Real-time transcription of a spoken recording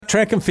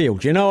track and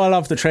field. You know I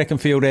love the track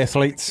and field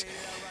athletes.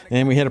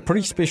 And we had a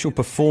pretty special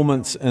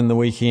performance in the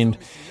weekend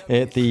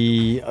at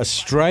the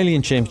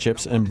Australian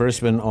Championships in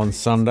Brisbane on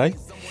Sunday.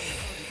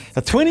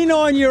 A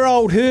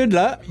 29-year-old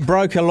hurdler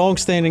broke a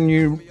long-standing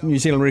New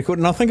Zealand record,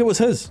 and I think it was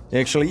his,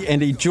 actually.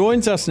 And he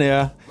joins us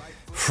now,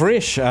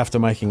 fresh after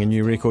making a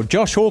new record.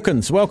 Josh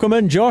Hawkins, welcome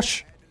in,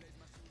 Josh.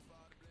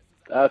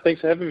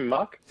 Thanks for having me,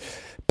 Mark.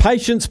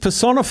 Patience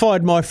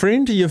personified, my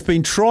friend. You've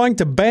been trying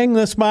to bang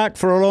this mark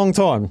for a long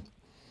time.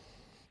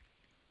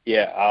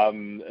 Yeah,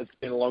 it's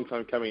been a long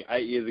time coming.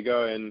 8 years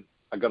ago, and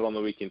I got it on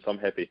the weekend, so I'm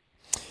happy.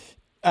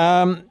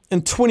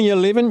 In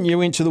 2011, you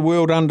went to the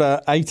World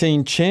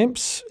Under-18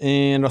 Champs,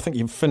 and I think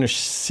you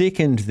finished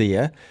second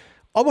there.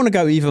 I want to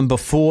go even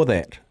before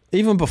that.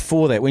 Even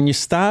before that, when you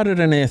started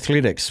in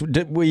athletics,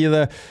 were you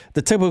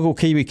the typical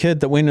Kiwi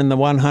kid that went in the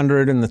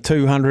 100 and the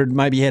 200,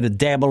 maybe had a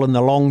dabble in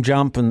the long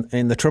jump and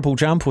the triple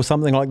jump or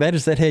something like that?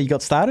 Is that how you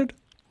got started?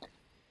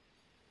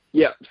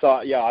 Yeah,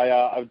 so yeah,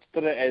 I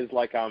did it as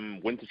like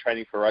winter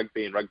training for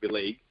rugby and rugby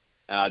league.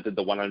 I did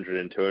the 100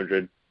 and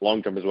 200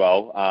 long jump as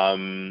well.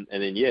 And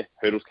then, yeah,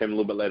 hurdles came a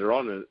little bit later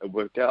on and it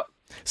worked out.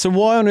 So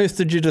why on earth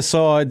did you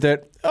decide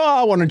that,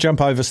 I want to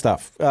jump over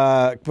stuff?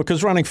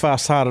 Because running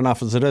fast's hard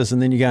enough as it is, and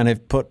then you're going to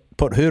have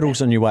put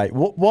hurdles in your way.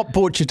 What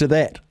brought you to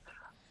that?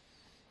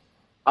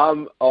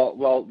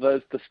 Well,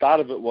 the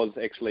start of it was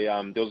actually,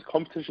 there was a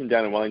competition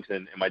down in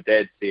Wellington, and my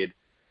dad said,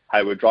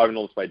 hey, we're driving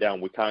all this way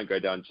down. We can't go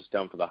down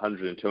for the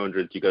 100 and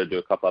 200. You got to do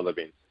a couple other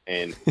events.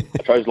 And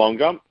I chose long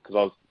jump because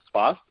I was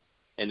fast.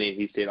 And then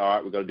he said, all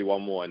right, we've got to do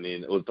one more. And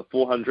then it was the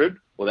 400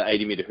 or the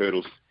 80-meter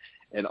hurdles.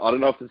 And I don't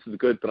know if this is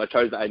good, but I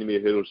chose the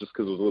 80-meter hurdles just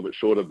because it was a little bit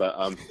shorter. But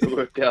it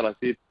worked out, I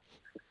said.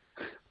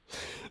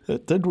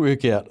 It did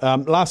work out.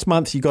 Last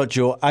month, you got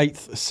your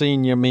 8th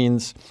senior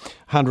men's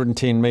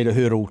 110-metre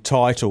hurdle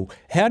title.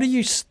 How do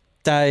you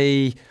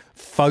stay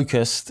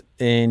focused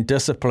and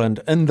disciplined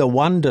in the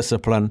one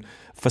discipline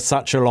for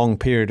such a long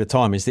period of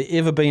time? Has there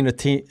ever been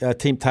a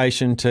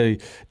temptation to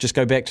just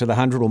go back to the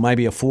 100 or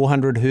maybe a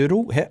 400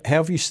 hurdle? How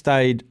have you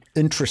stayed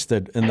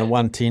interested in the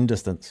 110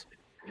 distance?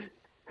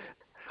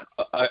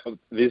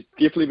 There's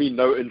definitely been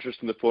no interest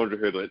in the 400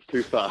 hurdle. It's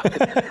too far.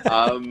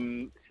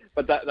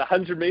 But the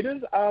 100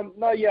 metres,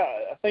 no, yeah,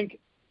 I think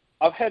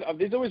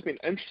there's always been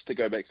interest to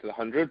go back to the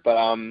 100, but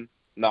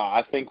no,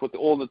 I think with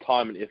all the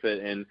time and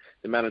effort and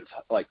the amount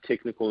of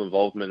technical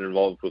involvement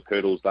involved with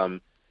hurdles,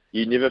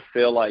 you never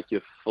feel like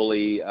you've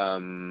fully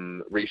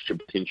reached your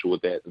potential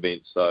with that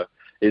event. So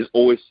there's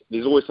always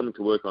something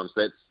to work on.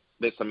 So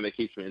that's something that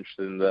keeps me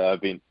interested in the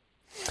event.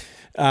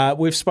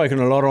 We've spoken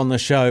a lot on the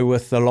show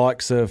with the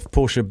likes of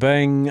Portia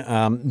Bing,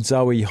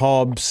 Zoe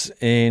Hobbs,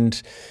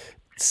 and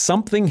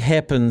something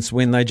happens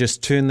when they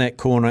just turn that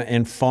corner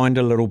and find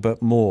a little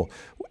bit more.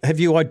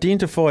 Have you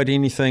identified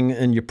anything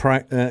in your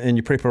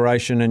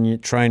preparation and your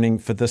training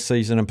for this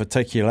season in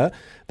particular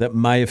that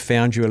may have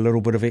found you a little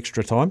bit of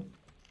extra time?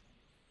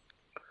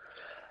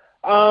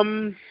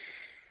 I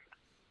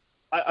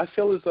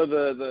feel as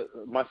though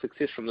my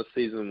success from this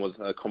season was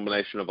a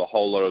combination of a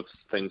whole lot of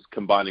things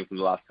combining from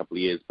the last couple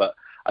of years. But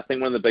I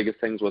think one of the biggest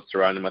things was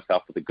surrounding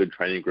myself with a good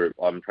training group.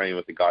 I'm training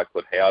with a guy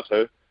called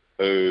Hayato,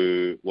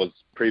 who was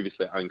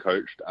previously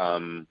uncoached, got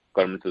him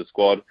into the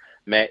squad,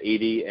 Matt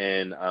Edie,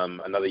 and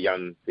another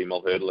young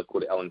female hurdler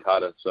called Ellen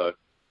Carter. So,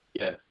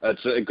 yeah,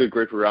 it's a good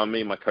group around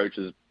me. My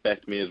coaches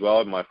backed me as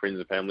well. My friends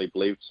and family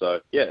believed. So,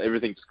 yeah,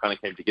 everything just kind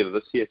of came together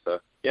this year. So,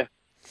 yeah.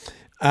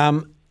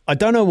 I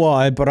don't know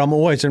why, but I'm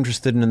always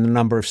interested in the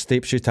number of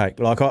steps you take.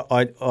 Like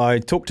I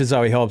talked to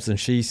Zoe Hobbs and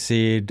she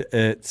said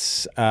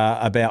it's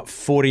about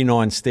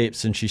 49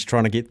 steps and she's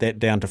trying to get that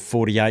down to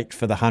 48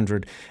 for the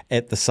 100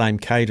 at the same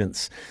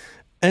cadence.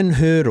 In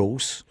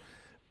hurdles,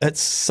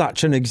 it's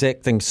such an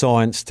exacting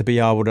science to be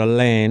able to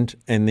land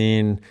and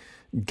then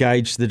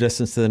gauge the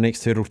distance to the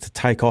next hurdle to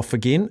take off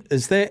again.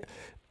 Is that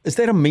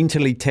a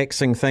mentally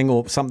taxing thing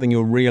or something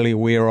you're really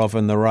aware of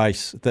in the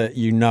race that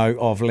you know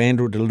I've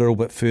landed a little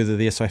bit further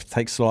there so I have to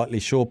take slightly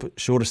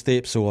shorter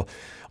steps, or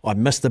I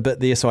missed a bit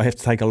there so I have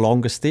to take a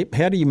longer step?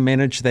 How do you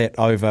manage that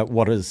over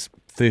what is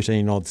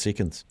 13 odd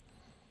seconds?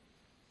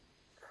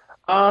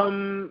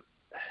 I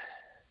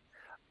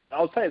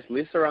would say it's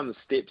less around the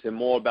steps and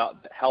more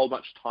about how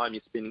much time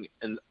you're spending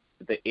in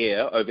the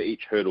air over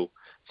each hurdle.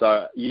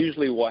 So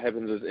usually what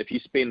happens is if you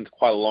spend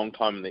quite a long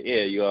time in the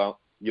air, you're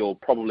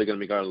probably going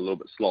to be going a little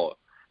bit slower.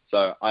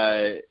 So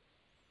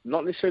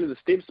not necessarily the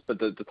steps, but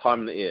the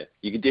time in the air.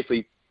 You can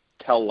definitely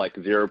tell like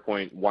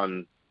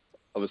 0.1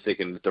 of a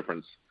second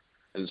difference.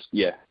 And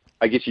yeah,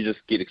 I guess you just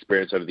get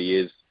experience over the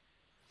years.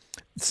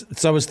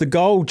 So is the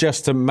goal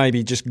just to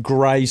maybe just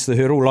graze the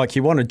hurdle? Like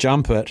you want to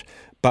jump it,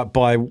 but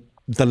by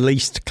the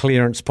least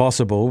clearance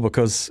possible,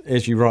 because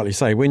as you rightly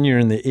say, when you're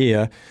in the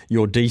air,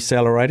 you're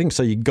decelerating,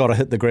 so you've got to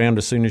hit the ground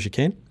as soon as you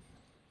can?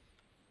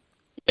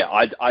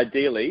 Yeah,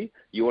 ideally,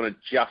 you want to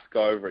just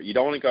go over it. You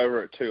don't want to go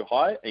over it too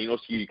high, and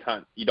also you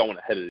don't want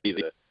to hit it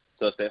either.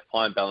 So it's that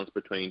fine balance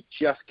between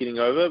just getting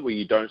over where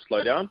you don't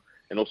slow down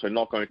and also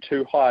not going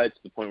too high to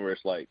the point where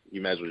it's like you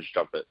may as well just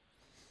jump it.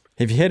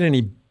 Have you had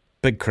any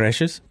big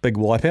crashes, big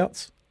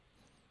wipeouts?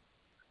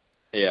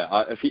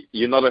 Yeah,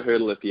 you're not a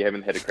hurdle if you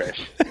haven't had a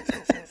crash.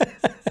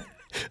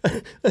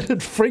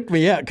 It freaked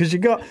me out because you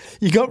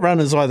got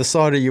runners either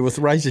side of you with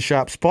razor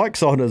sharp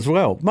spikes on as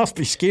well. Must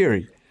be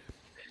scary.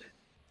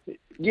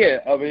 Yeah,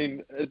 I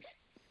mean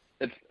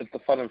it's the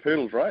fun of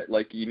hurdles, right?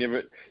 Like you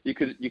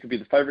could be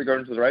the favourite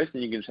going into the race,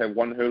 and you can just have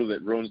one hurdle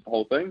that ruins the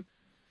whole thing.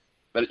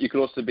 But you could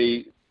also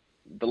be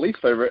the least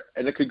favourite,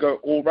 and it could go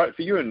all right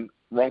for you and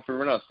wrong for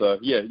everyone else. So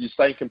yeah, you're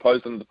staying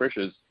composed under the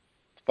pressures.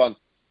 It's fun.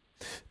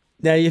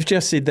 Now, you've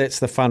just said that's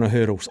the fun of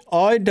hurdles.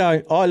 I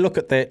look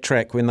at that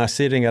track when they're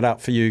setting it up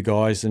for you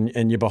guys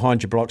and you're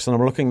behind your blocks, and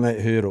I'm looking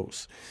at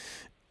hurdles.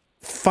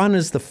 Fun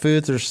is the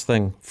furthest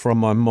thing from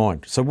my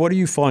mind. So what do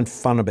you find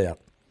fun about?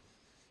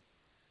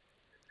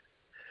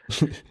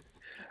 It's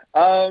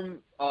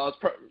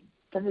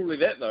probably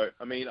that, though.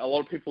 I mean, a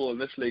lot of people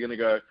initially are going to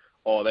go,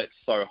 oh, that's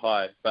so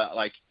high. But,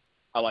 like,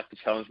 I like to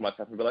challenge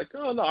myself and be like,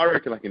 oh, no, I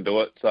reckon I can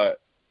do it. So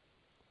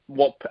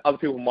what other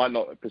people might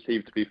not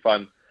perceive to be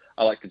fun,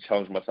 I like to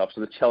challenge myself.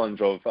 So the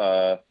challenge of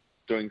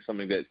doing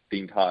something that's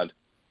deemed hard.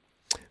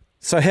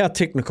 So how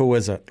technical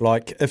is it?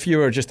 Like if you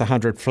were just a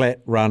 100 flat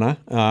runner,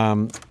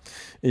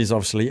 is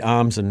obviously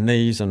arms and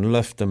knees and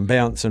lift and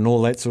bounce and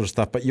all that sort of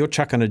stuff, but you're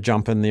chucking a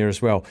jump in there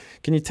as well.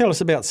 Can you tell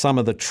us about some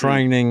of the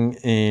training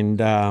and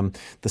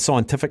the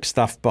scientific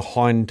stuff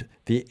behind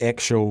the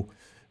actual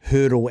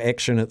hurdle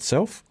action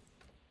itself?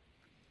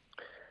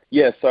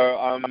 Yeah,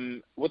 so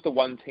with the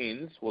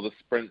 110s, well, the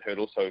sprint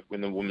hurdle, so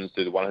when the women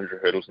do the 100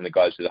 hurdles and the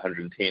guys do the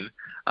 110,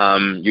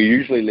 you're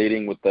usually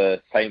leading with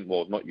the same,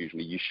 well, not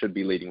usually, you should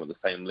be leading with the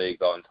same leg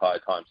the entire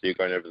time. So you're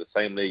going over the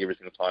same leg every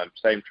single time,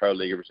 same trail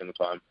leg every single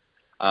time.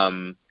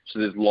 So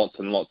there's lots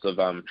and lots of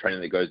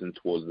training that goes in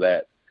towards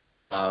that.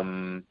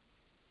 The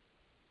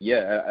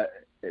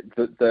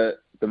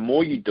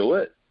more you do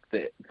it,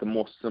 the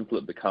more simple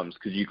it becomes,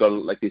 because you got to,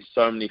 like, there's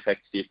so many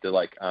factors you have to,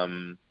 like,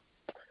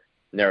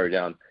 narrow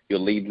down. Your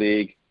lead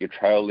leg, your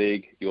trail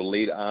leg, your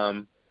lead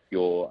arm,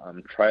 your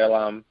trail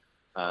arm,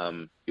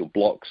 your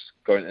blocks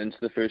going into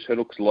the first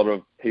hurdle, because a lot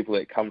of people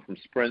that come from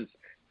sprints,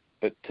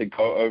 but to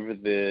go over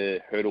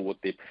the hurdle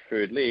with their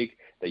preferred leg,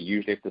 they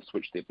usually have to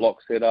switch their block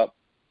setup.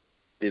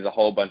 There's a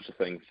whole bunch of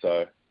things.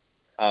 So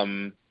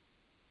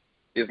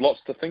there's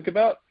lots to think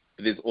about,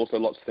 but there's also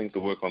lots of things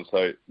to work on.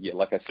 So, yeah,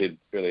 like I said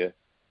earlier,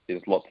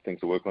 there's lots of things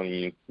to work on, and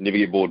you never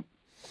get bored.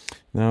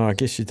 No, I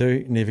guess you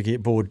do never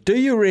get bored. Do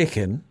you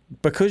reckon,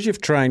 because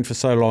you've trained for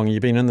so long,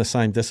 you've been in the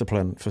same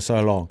discipline for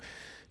so long,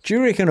 do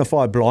you reckon if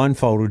I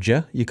blindfolded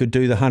you, you could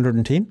do the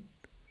 110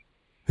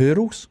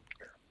 hurdles?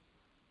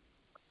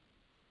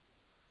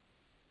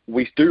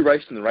 We do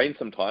race in the rain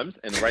sometimes,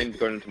 and the rain's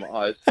going into my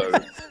eyes, so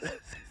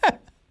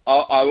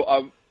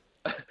I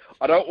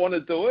don't want to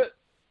do it,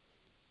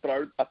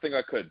 but I think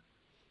I could.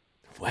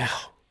 Wow.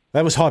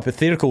 That was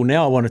hypothetical.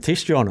 Now I want to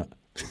test you on it.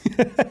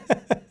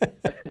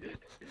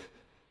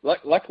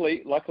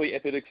 Luckily,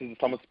 athletics is a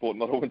summer sport,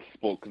 not a winter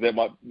sport, because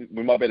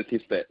we might be able to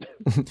test that.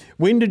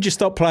 When did you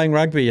stop playing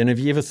rugby? And have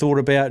you ever thought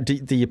about,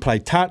 do you play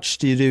touch?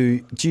 Do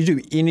you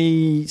do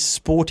any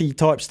sporty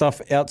type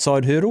stuff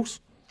outside hurdles?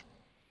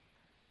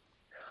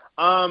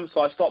 So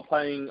I stopped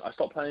playing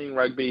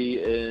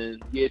rugby in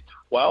year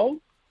 12.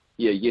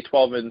 Yeah, year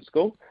 12 in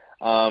school.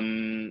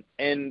 And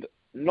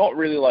not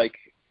really like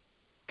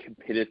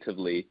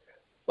competitively,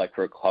 like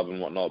for a club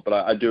and whatnot, but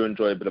I do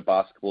enjoy a bit of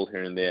basketball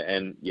here and there.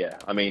 And yeah,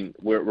 I mean,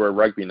 we're a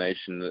rugby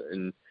nation,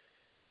 and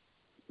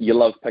you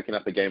love picking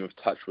up a game of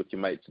touch with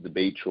your mates at the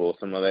beach or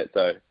something like that.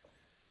 So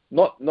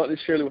not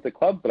necessarily with the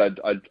club, but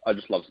I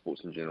just love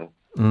sports in general.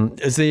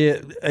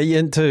 Are you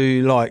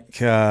into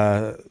like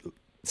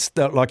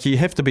you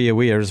have to be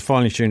aware as a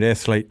finely tuned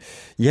athlete,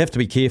 you have to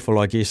be careful,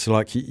 I guess.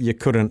 Like you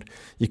couldn't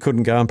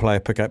go and play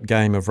a pickup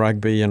game of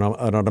rugby, and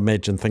I'd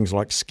imagine things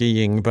like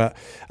skiing. But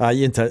are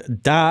you into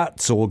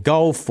darts or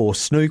golf or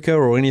snooker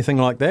or anything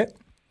like that?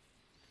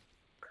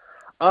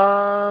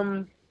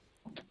 No,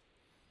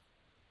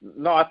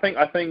 I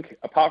think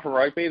apart from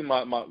rugby,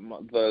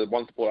 the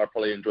one sport I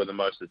probably enjoy the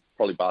most is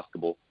probably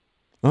basketball.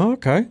 Oh,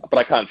 okay. But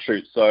I can't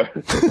shoot, so.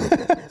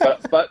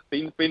 but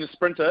being a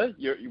sprinter,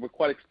 you were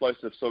quite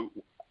explosive, so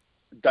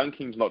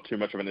dunking's not too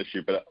much of an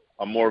issue. But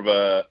I'm more of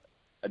a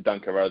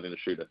dunker rather than a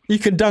shooter. You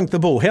can dunk the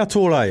ball. How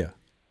tall are you?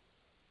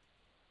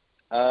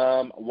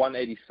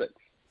 186.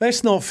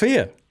 That's not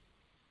fair.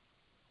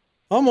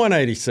 I'm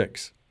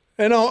 186,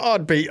 and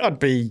I'd be. I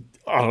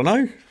don't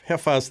know how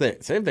far is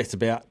that, Sam? That's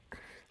about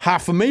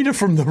half a metre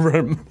from the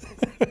rim.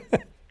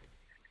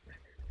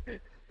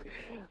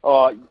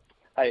 Oh.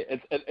 Hey,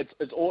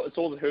 it's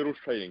all the hurdles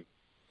training.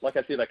 Like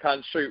I said, I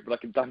can't shoot, but I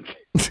can dunk.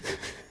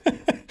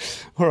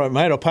 All right,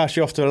 mate. I'll pass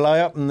you off to a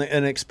layup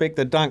and expect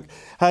a dunk.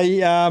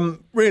 Hey,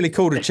 really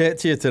cool to chat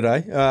to you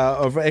today.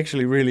 I've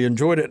actually really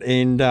enjoyed it.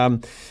 And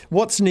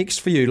what's next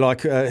for you?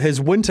 Like,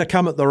 has winter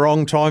come at the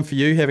wrong time for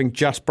you, having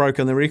just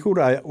broken the record,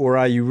 or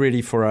are you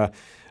ready for a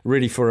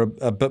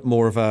bit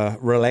more of a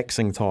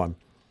relaxing time?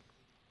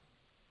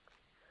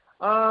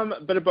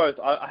 Bit of both.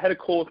 I had a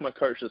call with my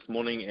coach this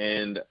morning,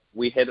 and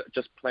we had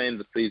just planned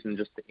the season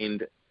just to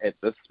end at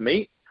this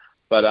meet.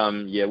 But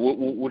yeah,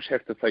 we'll just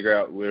have to figure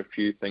out where a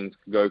few things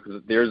can go,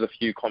 because there's a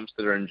few comps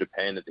that are in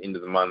Japan at the end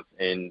of the month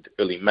and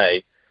early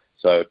May,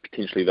 so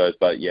potentially those.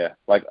 But yeah,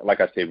 like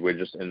I said, we're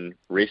just in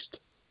rest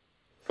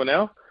for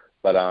now.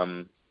 But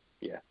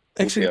yeah,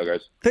 we'll see how it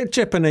goes. That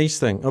Japanese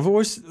thing, I've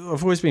always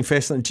been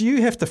fascinated. Do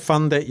you have to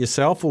fund that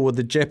yourself, or would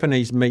the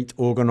Japanese meet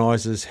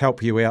organisers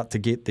help you out to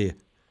get there?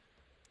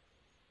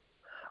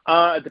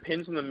 It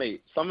depends on the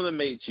meet. Some of the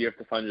meets you have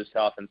to fund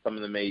yourself, and some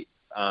of the meets,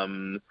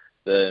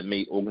 the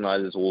meet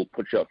organisers will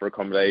put you up for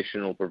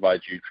accommodation or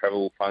provide you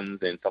travel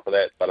funds and stuff like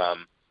that. But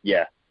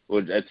yeah,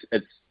 it's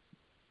as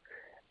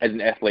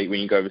an athlete, when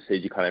you go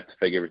overseas, you kind of have to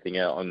figure everything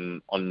out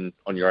on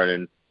your own,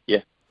 and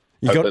yeah,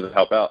 hopefully it'll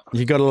help out.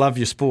 You got to love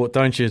your sport,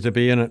 don't you, to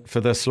be in it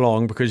for this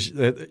long, because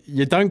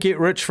you don't get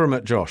rich from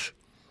it, Josh.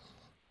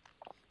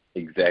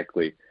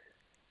 Exactly.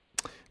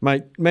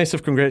 Mate,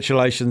 massive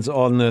congratulations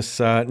on this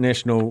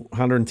national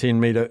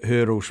 110-metre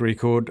hurdles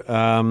record.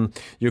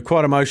 You're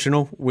quite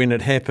emotional when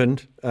it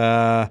happened,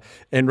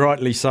 and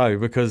rightly so,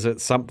 because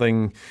it's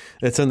something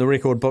that's in the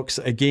record books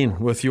again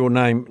with your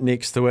name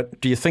next to it.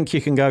 Do you think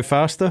you can go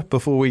faster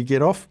before we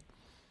get off?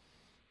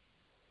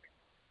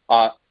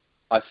 I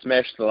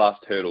smashed the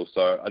last hurdle,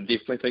 so I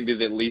definitely think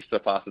there's at least a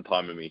faster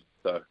time in me.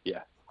 So,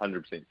 yeah,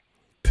 100%.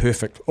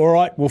 Perfect. All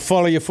right, we'll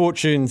follow your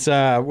fortunes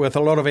with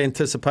a lot of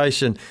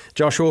anticipation.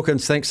 Josh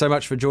Hawkins, thanks so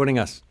much for joining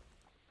us.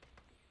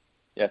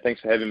 Yeah,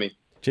 thanks for having me.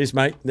 Cheers,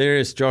 mate. There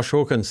is Josh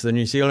Hawkins, the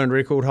New Zealand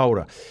record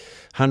holder.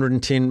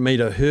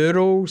 110-metre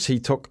hurdles. He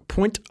took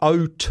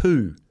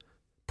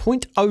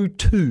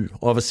 0.02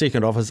 of a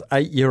second off his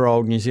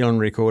 8-year-old New Zealand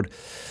record,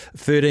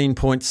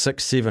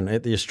 13.67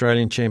 at the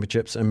Australian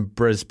Championships in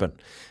Brisbane.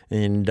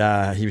 And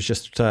he was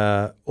just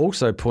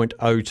also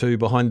 0.02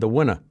 behind the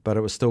winner, but it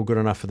was still good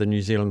enough for the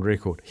New Zealand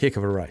record. Heck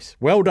of a race.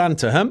 Well done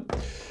to him.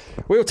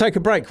 We'll take a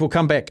break. We'll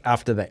come back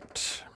after that.